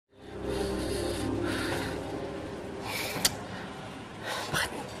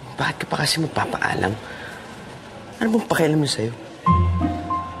bakit ka pa kasi magpapaalam? Ano bang pakialam mo sa'yo?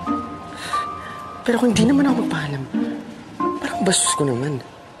 Pero kung hindi naman ako magpaalam, parang bastos ko naman.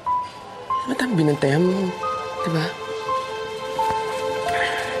 Ba't ang binantayan mo? Diba?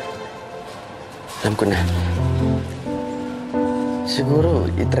 Alam ko na. Siguro,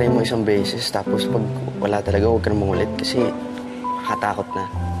 itry mo isang beses, tapos pag wala talaga, huwag ka na mangulit kasi makatakot na.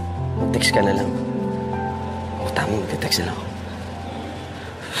 Mag-text ka na lang. O, tama, mag-text na lang ako.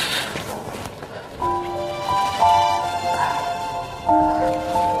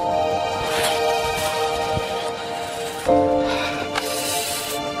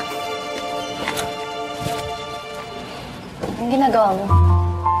 Anong ginagawa mo?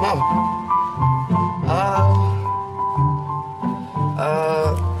 Ma'am,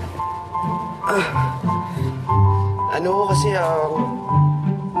 ano kasi,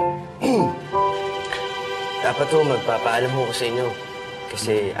 dapat ho, magpapaalam ho ko sa inyo.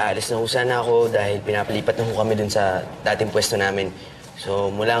 Kasi aalis na ho sana ako dahil pinapalipat na ho kami dun sa dating pwesto namin. So,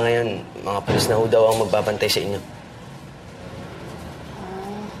 mula ngayon, mga pulis na ho daw ang magbabantay sa inyo.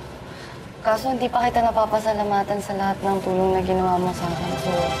 Kaso hindi pa kita napapasalamatan sa lahat ng tulong na ginawa mo sa akin.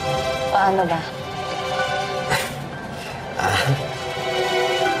 So, paano ba?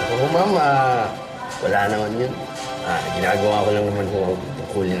 Oo, ma'am. Wala naman yun. Ginagawa ko lang naman kung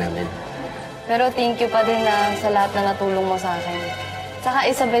tungkulin namin. Pero thank you pa din sa lahat na natulong mo sa akin. Saka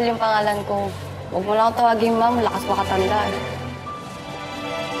Isabel yung pangalan ko. Huwag mo lang ako tawagin, ma'am. Lakas makatanda.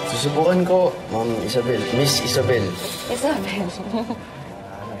 Susubukan ko, Ma'am Isabel. Miss Isabel. Isabel.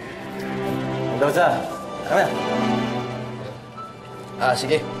 Mendoza, tara.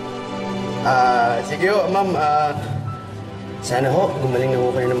 Sige. Sige ho, ma'am. Sana ho, gumaling na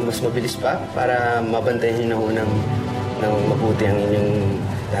ho kayo ng mas mabilis pa para mabantayan niyo na ho ng mabuti ang inyong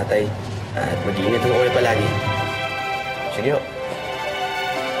tatay. At mag-iingat ho kayo palagi. Sige ho.